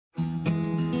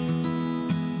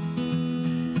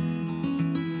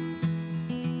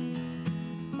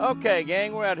Okay,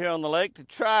 gang, we're out here on the lake to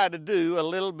try to do a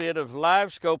little bit of live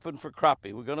scoping for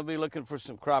crappie. We're going to be looking for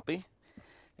some crappie,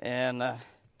 and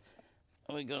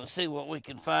we're going to see what we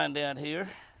can find out here.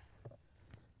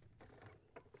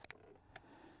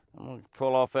 I'm going to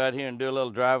pull off out here and do a little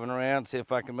driving around, see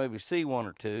if I can maybe see one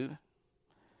or two.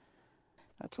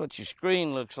 That's what your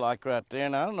screen looks like right there.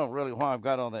 And I don't know really why I've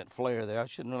got all that flare there. I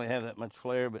shouldn't really have that much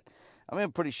flare, but I'm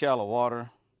in pretty shallow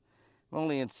water. I'm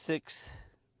only in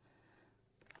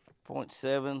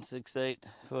 6.768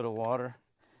 foot of water.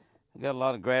 We got a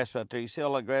lot of grass right there. You see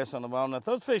all that grass on the bottom? Now, if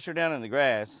those fish are down in the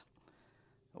grass,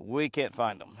 we can't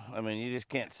find them. I mean, you just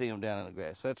can't see them down in the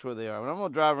grass. That's where they are. But I'm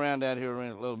going to drive around down here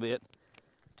a little bit.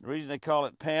 The reason they call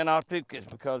it panoptic is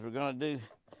because we're going to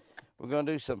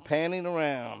do some panning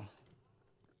around,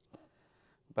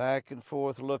 back and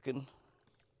forth looking.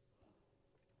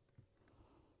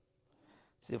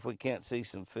 See if we can't see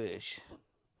some fish.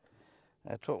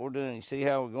 That's what we're doing. You see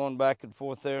how we're going back and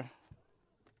forth there?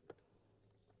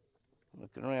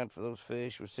 Looking around for those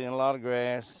fish. We're seeing a lot of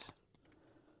grass.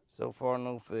 So far,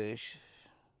 no fish.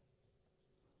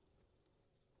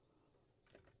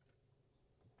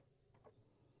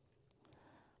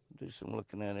 Do some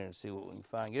looking out there and see what we can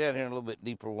find. Get out here in a little bit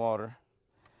deeper water.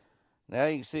 Now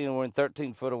you can see we're in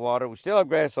 13 foot of water. We still have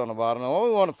grass on the bottom. Now what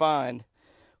we want to find,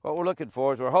 what we're looking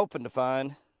for is we're hoping to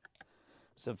find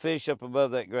some fish up above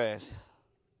that grass.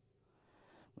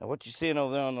 Now what you're seeing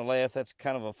over there on the left, that's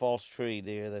kind of a false tree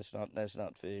there. That's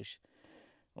not fish.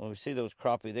 When we see those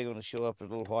crappie, they're going to show up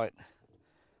as little white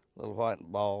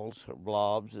balls, or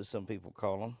blobs as some people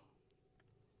call them.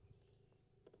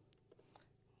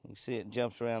 You see it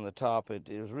jumps around the top. It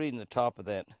was reading the top of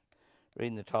that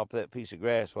piece of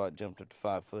grass while it jumped up to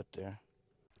 5 foot there.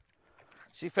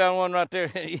 She found one right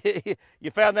there. You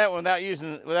found that one without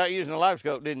using a live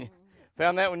scope, didn't you?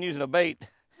 Found that one using a bait.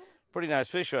 Pretty nice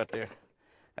fish right there.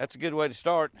 That's a good way to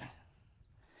start.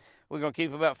 We're gonna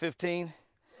keep about 15.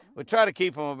 We try to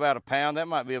keep them about a pound. That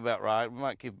might be about right. We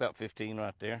might keep about 15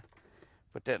 right there.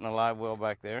 Put that in a live well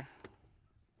back there.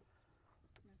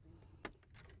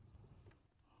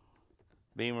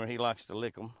 Beamer, he likes to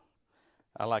lick them.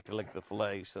 I like to lick the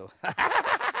fillets, so.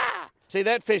 See,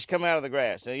 that fish come out of the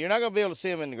grass. Now, you're not going to be able to see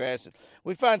them in the grass.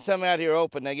 We find some out here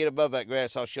open. They get above that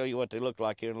grass. I'll show you what they look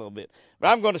like here in a little bit. But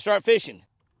I'm going to start fishing.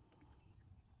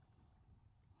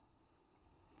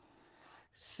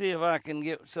 See if I can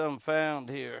get some found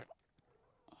here.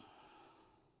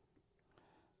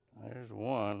 There's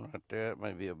one right there. That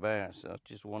may be a bass. That's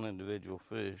just one individual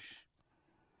fish.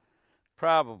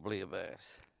 Probably a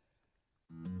bass.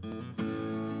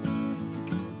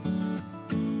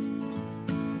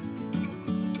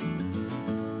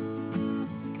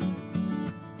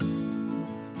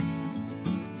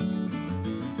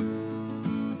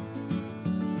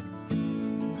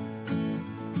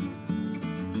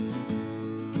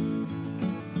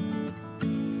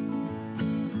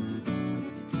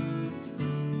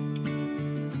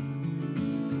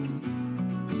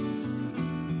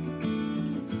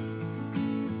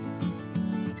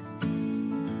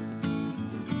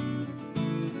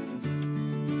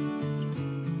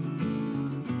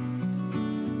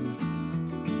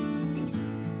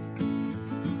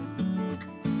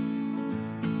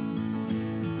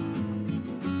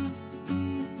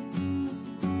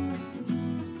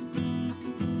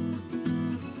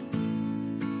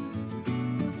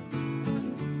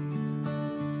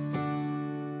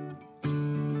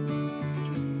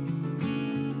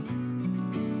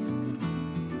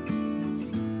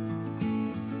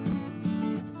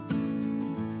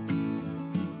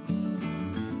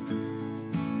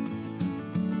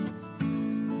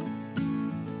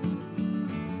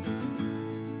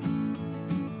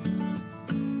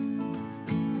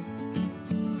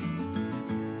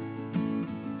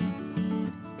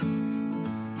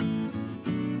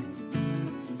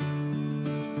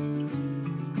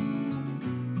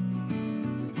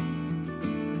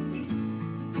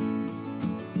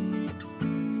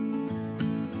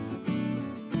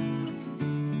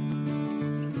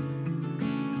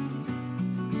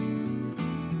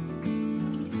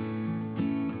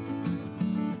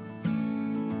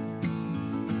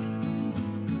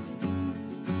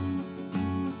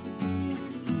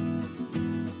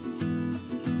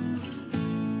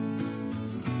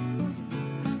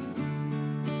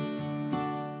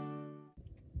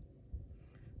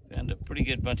 Found a pretty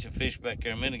good bunch of fish back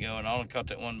there a minute ago, and I only caught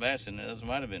that one bass in there. Those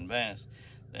might have been bass.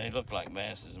 They look like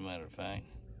bass, as a matter of fact.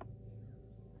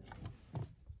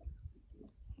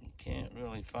 You can't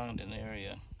really find an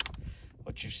area.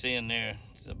 What you're seeing there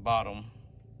is the bottom.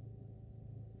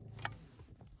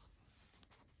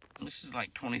 This is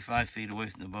like 25 feet away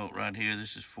from the boat right here.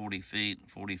 This is 40 feet,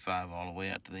 45 all the way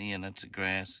out to the end. That's the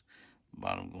grass.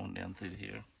 Bottom going down through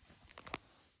here.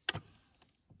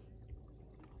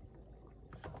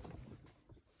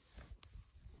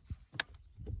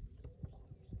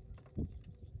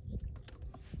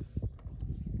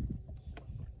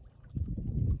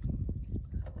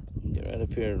 Right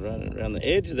up here, right around the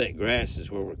edge of that grass is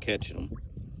where we're catching them.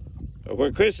 Or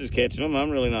where Chris is catching them.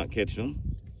 I'm really not catching them.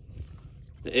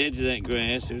 The edge of that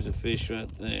grass, there's a fish right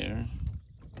there.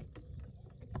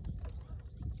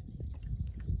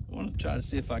 I want to try to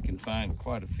see if I can find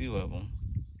quite a few of them.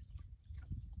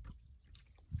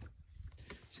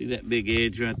 See that big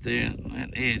edge right there?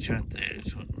 That edge right there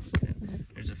is what we're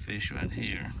at. There's a fish right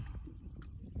here.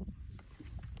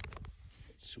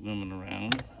 Swimming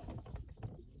around.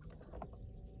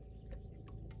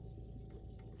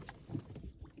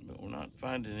 But we're not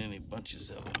finding any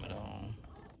bunches of them at all.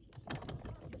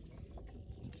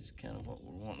 Which is kind of what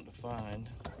we're wanting to find.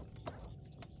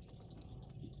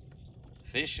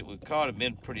 Fish that we've caught have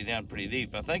been pretty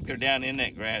deep. I think they're down in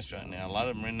that grass right now. A lot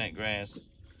of them are in that grass.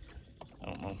 I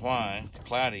don't know why. It's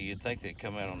cloudy. You'd think they'd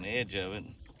come out on the edge of it,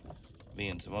 be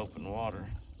in some open water.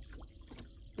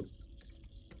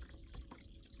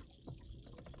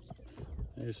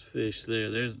 There's fish there.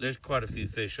 There's quite a few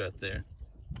fish right there.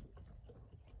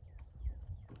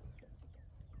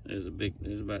 There's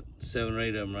about 7 or 8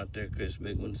 of them right there, Chris,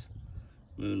 big ones,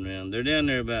 moving around. They're down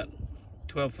there about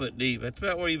 12 foot deep. That's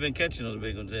about where you've been catching those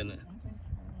big ones, isn't it?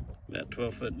 About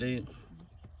 12 foot deep.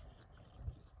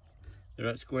 They're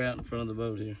right square out in front of the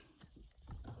boat here.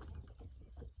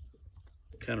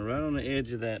 Kind of right on the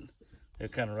edge of that. They're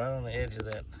kind of right on the edge of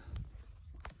that.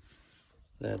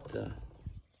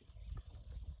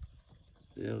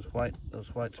 Those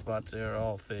white spots there are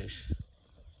all fish.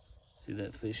 See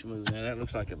that fish moving there? That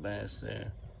looks like a bass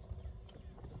there.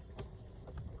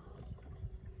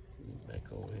 Back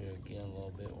over here again a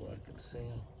little bit where I can see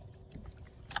them.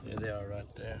 There they are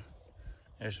right there.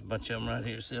 There's a bunch of them right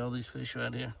here. See all these fish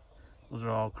right here? Those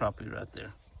are all crappie right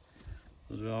there.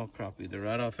 Those are all crappie. They're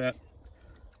right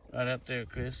out there,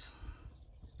 Chris.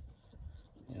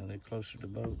 Yeah, they're closer to the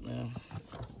boat now.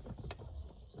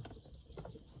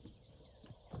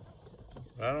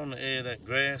 Right on the edge of that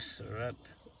grass, right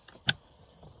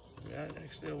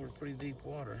actually over pretty deep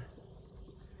water.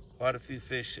 Quite a few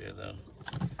fish there though.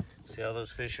 See all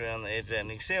those fish around the edge of that. And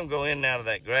you can see them go in and out of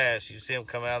that grass. You see them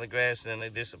come out of the grass and then they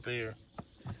disappear.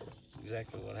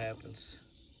 Exactly what happens.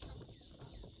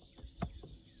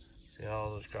 See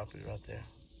all those crappie right there.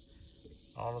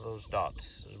 All of those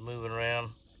dots are moving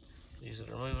around. These that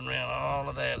are moving around, all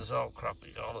of that is all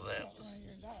crappie, all of that.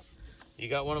 You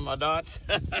got one of my dots?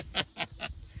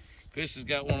 Chris has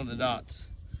got one of the dots.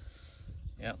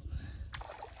 Yep.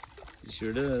 He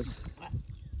sure does.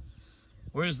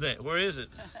 Where's that? Where is it?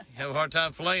 You have a hard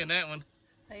time filleting that one.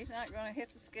 He's not going to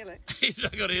hit the skillet. He's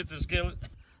not going to hit the skillet.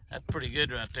 That's pretty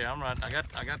good right there. I'm right. I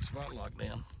got spot locked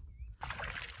down.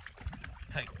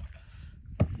 Hey,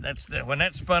 that's the, when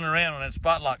that spun around. When that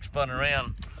spot lock spun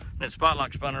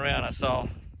around. I saw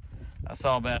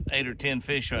about 8 or 10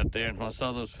 fish right there. And when I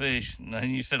saw those fish,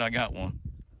 and you said I got one.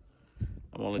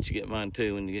 I'm gonna let you get mine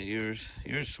too when you get yours.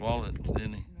 Yours swallowed it,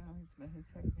 didn't he? No, he's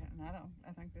taking it, and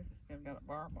I think this has still got a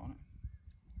barb on it.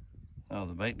 Oh,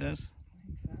 the bait does? I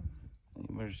think so.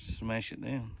 You better smash it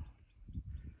down.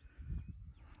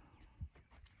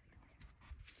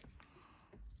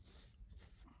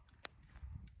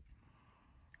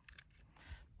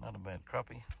 Not a bad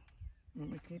crappie.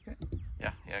 Want me to keep it?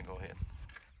 Yeah, go ahead.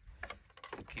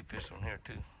 We'll keep this one here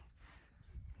too.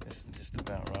 This is just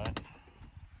about right.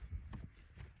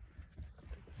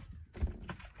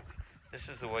 This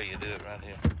is the way you do it right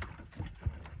here.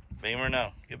 Beamer, no,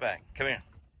 get back. Come here.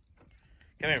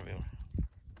 Come here, Beamer.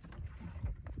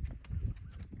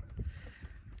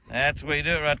 That's the way you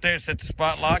do it right there. Set the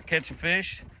spot lock, catch a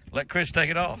fish, let Chris take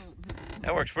it off.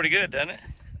 That works pretty good, doesn't it?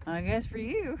 I guess for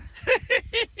you.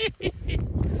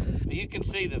 You can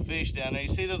see the fish down there. You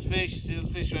see those fish? You see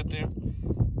those fish right there?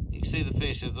 You can see the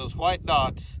fish. There's those white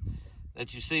dots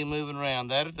that you see moving around.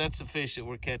 That's the fish that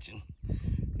we're catching.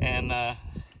 And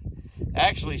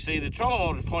actually, see, the trolling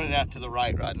motor pointed out to the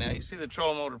right now. You see the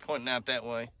trolling motor pointing out that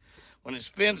way. When it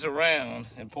spins around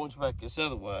and points back this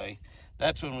other way,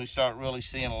 that's when we start really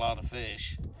seeing a lot of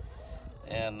fish.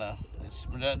 And it's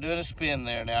doing a spin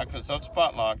there now because it's on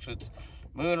spot lock, so it's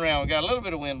moving around. We got a little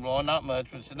bit of wind blowing, not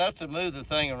much, but it's enough to move the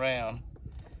thing around.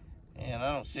 And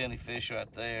I don't see any fish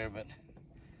right there, but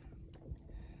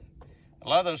a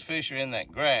lot of those fish are in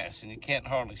that grass and you can't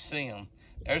hardly see them.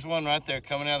 There's one right there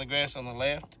coming out of the grass on the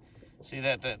left. See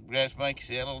that grass bank? You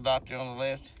see that little dot there on the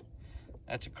left?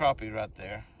 That's a crappie right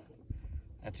there.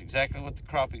 That's exactly what the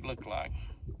crappie looked like.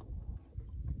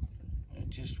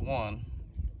 Just one.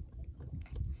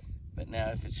 But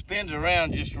now if it spins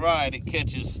around just right, it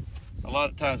catches, a lot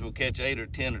of times we'll catch 8 or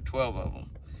 10 or 12 of them.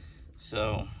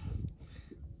 So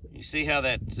you see how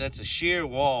that's a sheer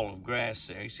wall of grass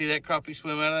there. You see that crappie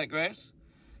swim out of that grass?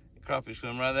 The crappie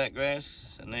swim right out of that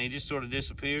grass, and then he just sort of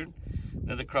disappeared.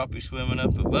 Another crappie swimming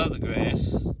up above the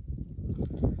grass.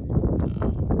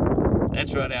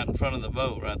 That's right out in front of the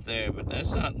boat right there, but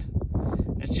that's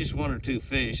just one or two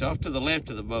fish. Off to the left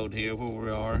of the boat here where we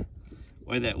are,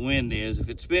 where that wind is, if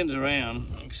it spins around,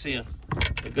 you can see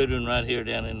a good one right here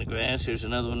down in the grass. There's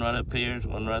another one right up here. There's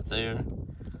one right there.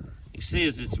 You see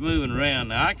as it's moving around.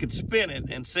 Now I could spin it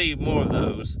and see more of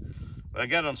those, but I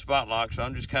got it on spot lock, so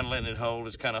I'm just kind of letting it hold.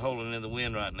 It's kind of holding in the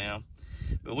wind right now.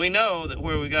 But we know that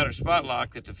where we got our spot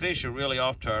lock, that the fish are really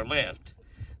off to our left.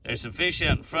 There's some fish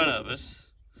out in front of us.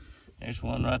 There's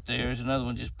one right there. There's another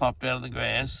one just popped out of the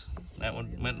grass. That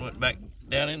one went back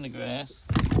down in the grass.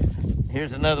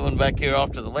 Here's another one back here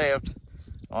off to the left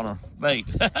on a bait.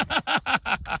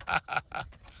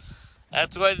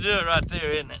 That's the way to do it right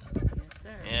there, isn't it? Yes,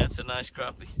 sir. Yeah, it's a nice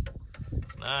crappie.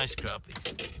 Nice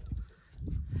crappie.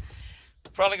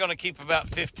 Probably gonna keep about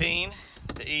 15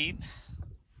 to eat.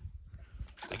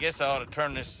 I guess I ought to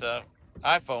turn this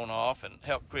iPhone off and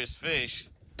help Chris fish.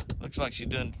 Looks like she's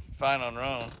doing fine on her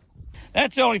own.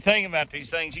 That's the only thing about these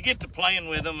things. You get to playing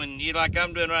with them, and you like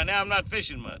I'm doing right now, I'm not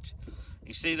fishing much.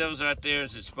 You see those right there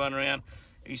as it spun around?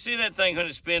 You see that thing when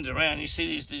it spins around, you see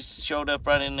these just showed up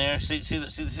right in there. See the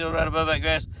seal right above that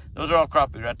grass? Those are all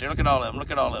crappie right there. Look at all of them.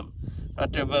 Look at all of them.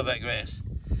 Right there above that grass.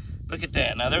 Look at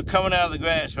that. Now they're coming out of the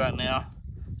grass right now.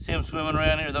 See them swimming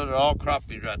around here? Those are all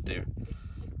crappie right there.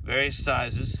 Various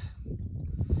sizes.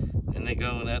 And they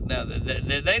go that now they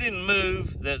didn't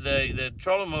move. The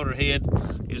trolling motor head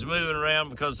is moving around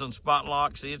because it's on spot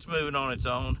lock. See, it's moving on its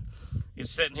own.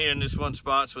 It's sitting here in this one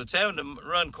spot, so it's having to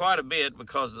run quite a bit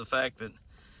because of the fact that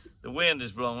the wind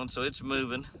is blowing, so it's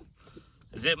moving.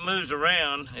 As it moves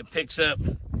around, it picks up.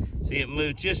 See, it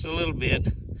moves just a little bit.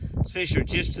 These fish are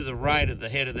just to the right of the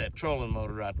head of that trolling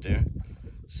motor right there.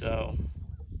 So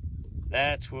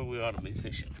that's where we ought to be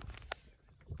fishing.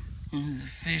 There's a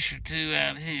fish or two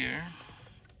out here.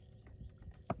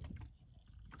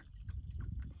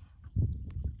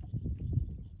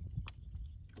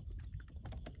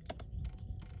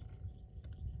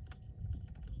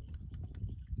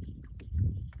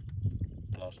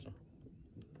 Lost them.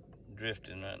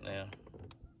 Drifting right now.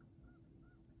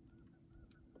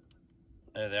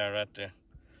 There they are right there.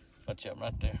 Watch out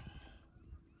right there.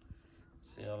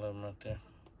 See all of them right there?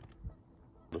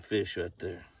 The fish right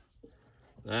there.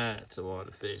 That's a water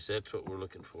fish. That's what we're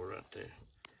looking for right there.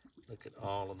 Look at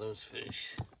all of those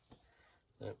fish.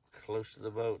 They're close to the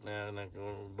boat now, and the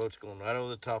boat's going right over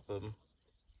the top of them.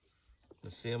 You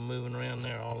see them moving around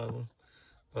there, all of them.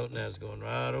 Boat now is going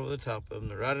right over the top of them.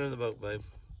 They're right under the boat, babe.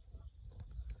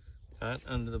 Right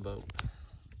under the boat.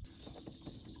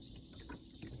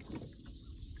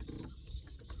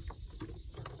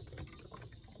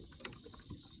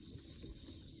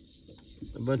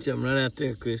 A bunch of them right out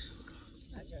there, Chris.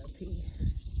 I gotta pee.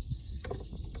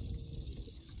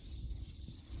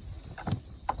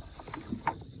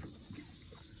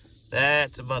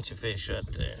 That's a bunch of fish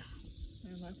right there.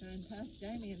 Sounds like I enticed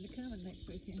Jamie into coming next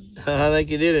weekend. I think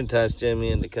you did entice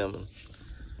Jamie into coming.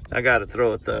 I gotta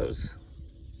throw at those.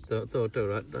 Throw it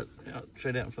right out,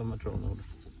 straight out in front of my trolling motor.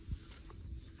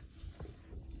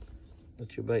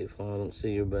 What's your bait for? I don't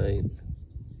see your bait.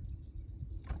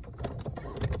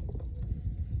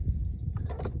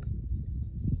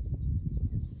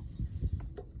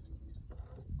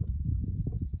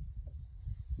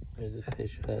 There's a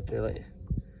fish right there. Like,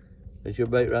 is your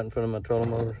bait right in front of my trolling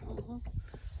motor?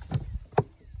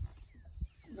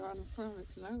 Right in front of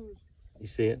its nose. You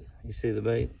see it? You see the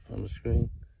bait on the screen?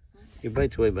 Your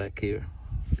bait's way back here.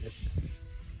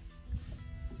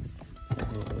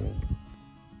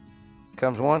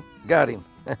 Comes one, got him.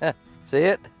 See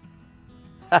it?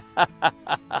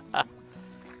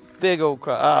 Big old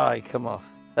crappie. Ah, he come off.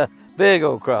 Big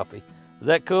old crappie. Is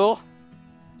that cool?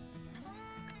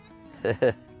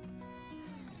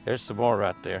 There's some more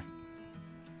right there.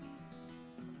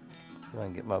 See if I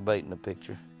can get my bait in the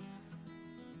picture.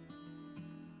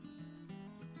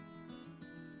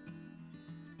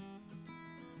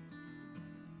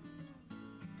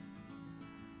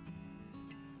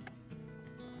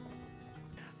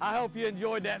 I hope you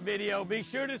enjoyed that video. Be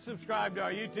sure to subscribe to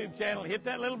our YouTube channel. Hit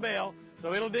that little bell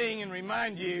so it'll ding and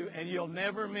remind you, and you'll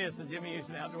never miss a Jimmy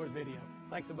Houston Outdoors video.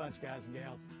 Thanks a bunch, guys and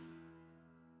gals.